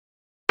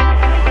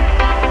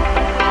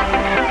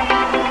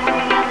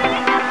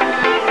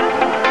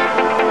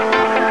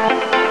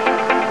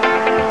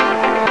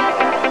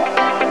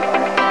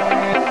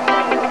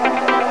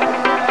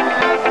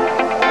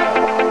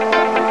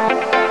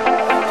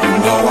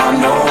I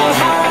know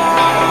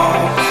how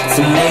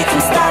to make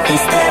them stop and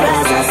stare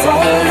as I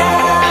zone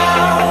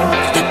out.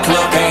 The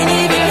club can't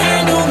even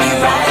handle me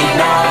right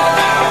now.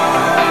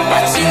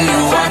 Watching you,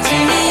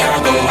 watching me, I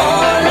go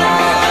all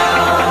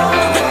out.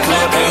 The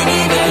club can't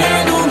even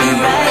handle me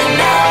right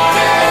now.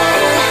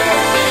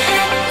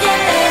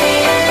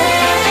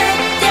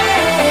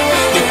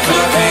 The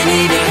club can't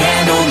even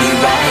handle me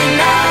right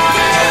now.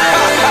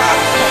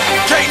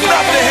 Can't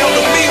nothing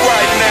handle me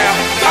right now.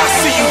 I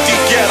see you,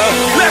 D-Getter.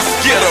 Let's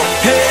get 'em.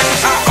 Hey,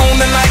 I own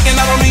the night and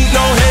I don't need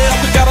no help.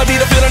 Gotta be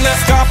the feeling that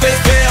Scarface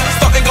feel.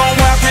 Starting going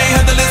wild, can't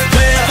handle this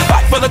pair.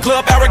 Fight for the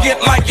club, arrogant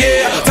like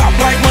yeah. Top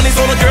like money,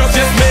 so the girls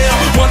just mail.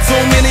 One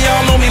too many,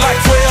 y'all know me like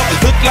 12.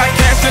 Look like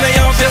cash and they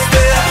all just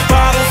there.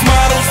 Bottles,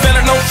 models,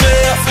 selling no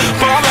shares.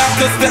 Fall out,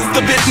 cause that's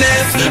the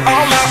business.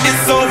 All out is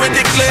so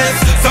ridiculous.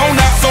 Zone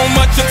out, so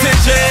much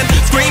attention.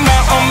 Scream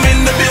out, I'm in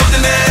the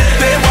building and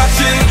they're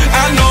watching.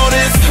 I know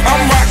this,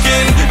 I'm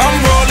rocking, I'm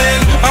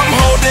rolling, I'm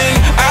holding.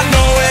 I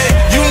know it,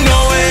 you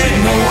know it.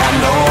 No, I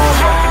know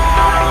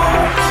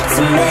how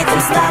to make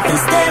them stop and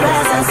stare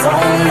as I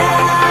zone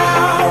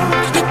out.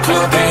 The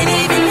club can't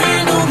even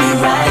handle me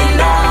right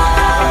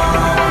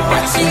now.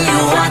 Watching you,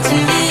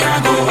 watching me, I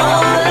go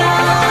all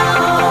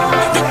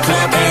out. The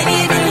club can't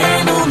even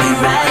handle me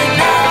right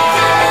now.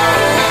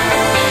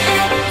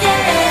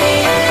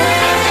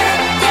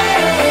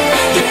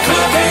 The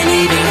club can't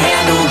even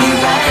handle me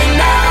right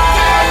now.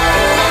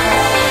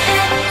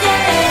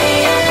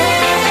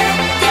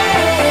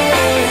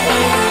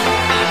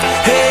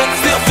 Hey,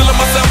 still feeling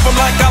myself, I'm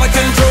like out of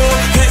control.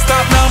 Can't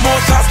stop now,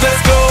 more shots,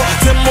 let's go.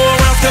 10 more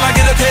rounds till I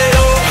get a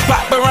KO.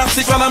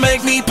 Paparazzi tryna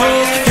make me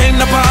pose. Came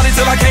to party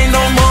till I can't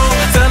no more.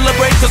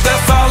 Celebrate cause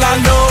that's all I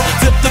know.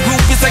 Tip the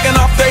groupies taking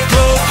off their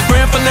clothes.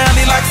 Grand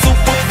finale like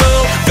Super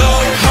Bowl. Go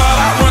hard,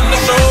 I run the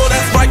show.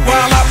 That's right,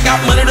 while I've got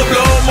money to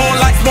blow. More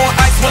lights, more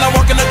ice when I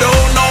walk in the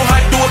door. No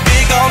hype, do it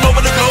big all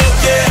over the globe.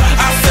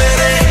 Yeah, I said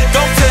it,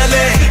 go tell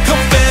it.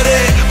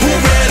 Confetti, who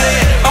ready?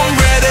 I'm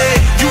ready,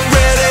 you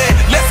ready?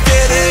 Let's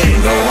get it.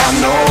 No, I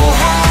know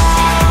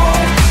how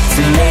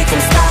to make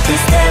them stop and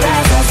stare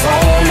as I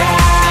zone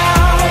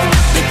out.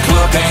 The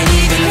club can't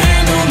even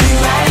handle me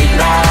right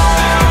now.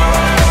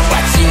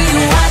 Watching you,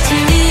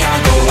 watching me, I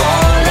go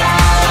all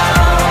out.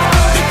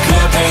 The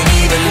club can't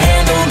even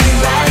handle me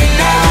right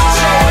now. Put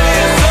your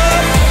hands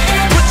up,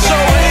 put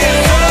your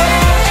hands up,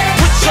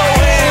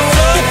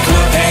 The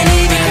club can't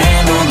even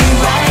handle me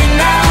right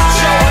now. put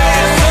your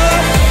hands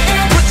up,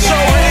 put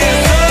your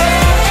hands up,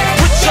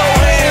 put your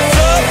hands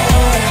up.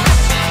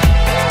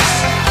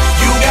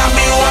 You got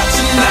me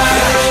watching now,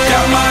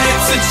 got my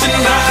attention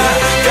now,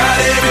 got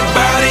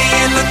everybody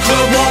in the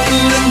club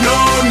wanting to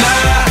know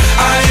now.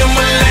 I am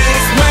a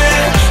ladies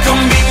man,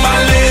 come be my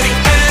lady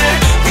and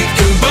we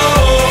can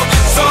both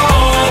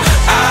song.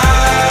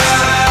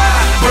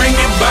 Bring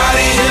your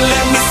body and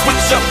let me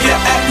switch up your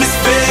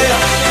atmosphere.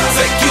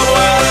 Take you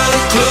out of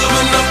the club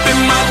and up in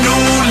my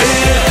new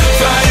lair.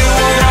 Fly you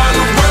around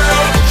the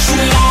world, you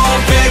on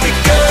baby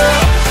girl.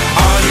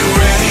 Are you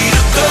ready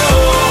to go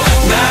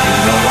now?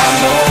 No, I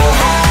know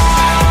how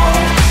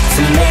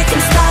to make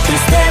them stop and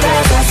stare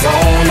as I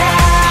zone out.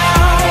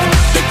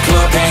 The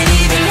club can't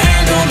even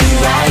handle me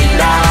right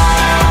now.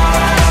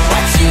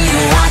 Watching you,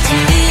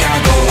 watching me, I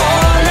go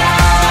all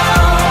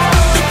out.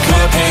 The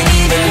club can't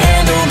even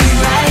handle me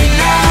right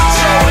now. Put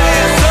your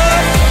hands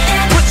up,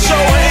 put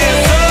your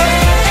hands up,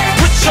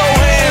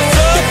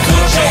 The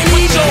club can't put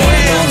even your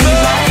handle hands me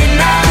up, right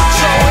now. put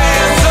your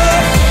hands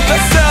up.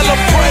 Let's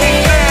celebrate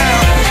now.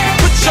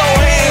 Put your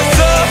hands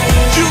up,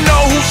 you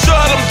know who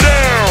shut 'em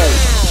down.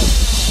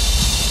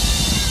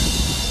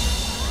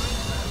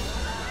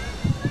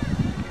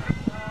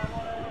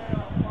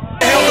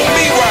 Handle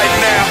me right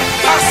now.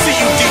 I see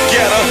you,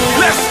 D-Getter.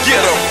 Let's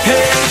get 'em.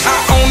 Hey, I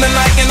own the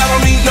night and I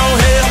don't need no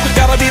help.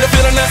 Gotta be the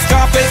feeling that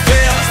Scarface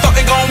feel.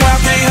 Starting going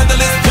wild, can't handle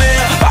this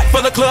pair. Fight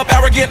for the club,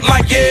 arrogant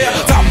like yeah.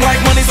 Top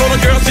like money, so the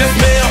girls just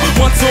mail.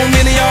 One too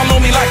many, y'all know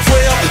me like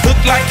 12.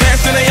 Look like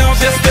cash and they all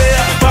just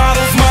there.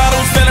 Bottles,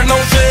 models, selling no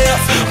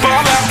shares.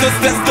 Fall out, cause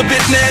that's the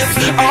business.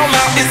 All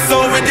out is so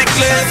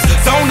ridiculous.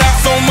 Zone out,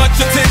 so much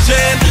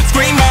attention.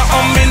 Scream out,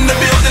 I'm in the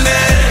building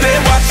and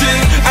they're watching.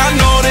 I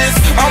know this,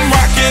 I'm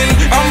rocking,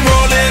 I'm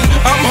rolling,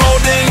 I'm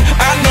holding.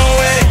 I know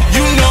it,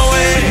 you know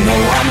it. No,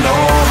 I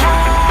know how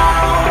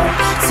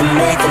to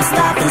make them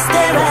stop and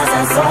stare as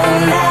I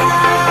zone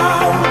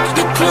out.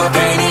 The club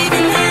can't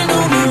even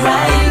handle me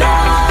right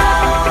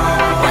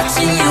now.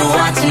 Watching you,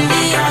 watching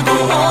me, I go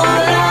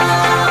all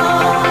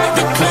out.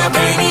 The club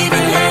can't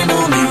even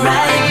handle me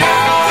right now.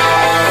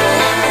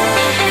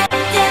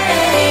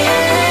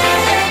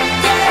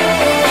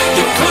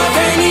 The club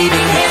can't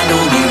even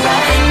handle me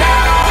right now.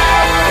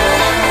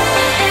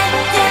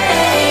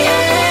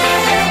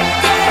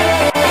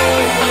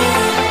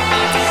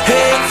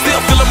 Hey,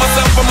 still feeling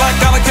myself, I'm like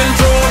out of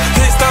control.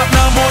 Can't stop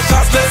now, more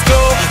shots, let's go.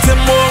 10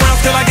 more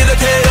rounds,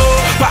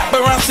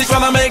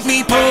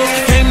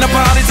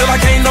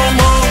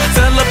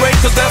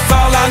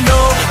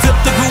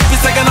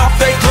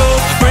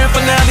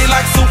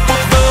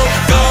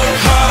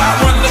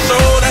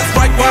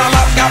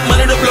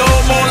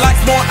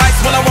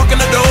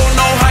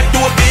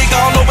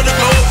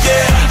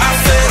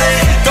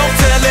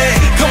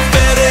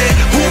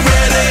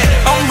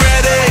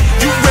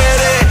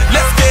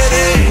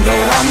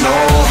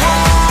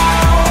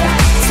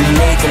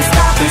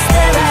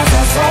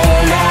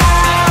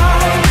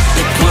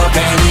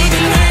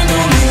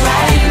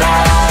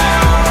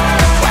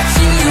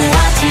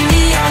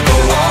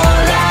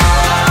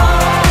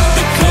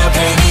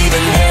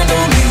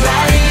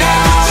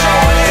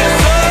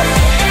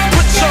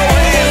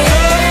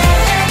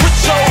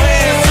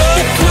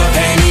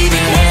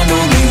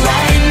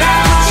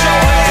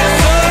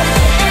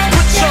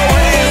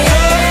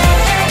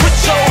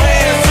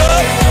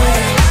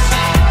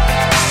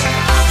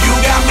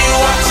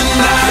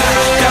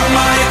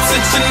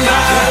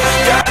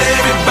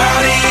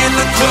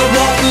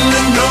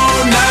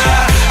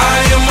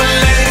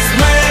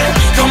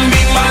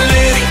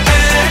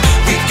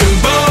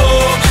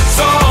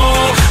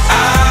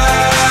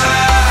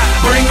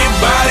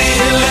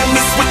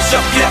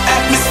 up your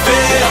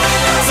atmosphere.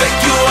 Take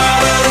you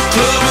out of the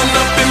club and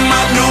up in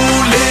my new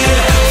lid.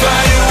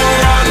 Fly you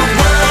around the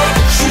world,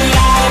 what you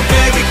want,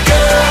 baby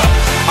girl?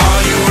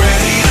 Are you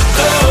ready to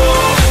go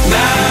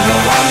now?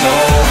 I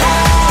know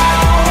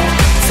how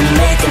to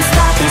make them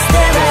stop and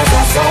stare as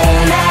I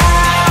zone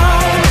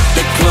out.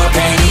 The club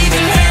can't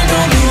even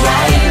handle me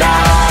right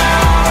now.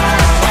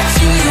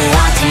 Watching you,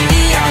 watching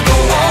me, I go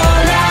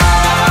all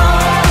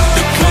out.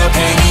 The club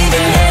can't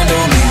even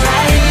handle me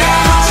right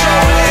now. Put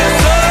your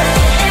hands up,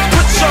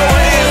 put your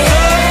hands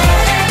up,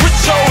 put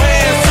your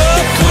hands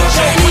up, put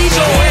your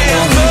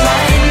hands up,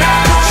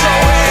 put your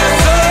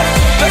hands up.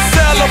 Let's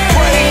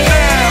celebrate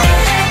now.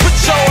 Put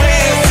your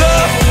hands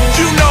up,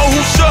 you know who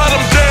shut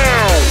them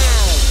down.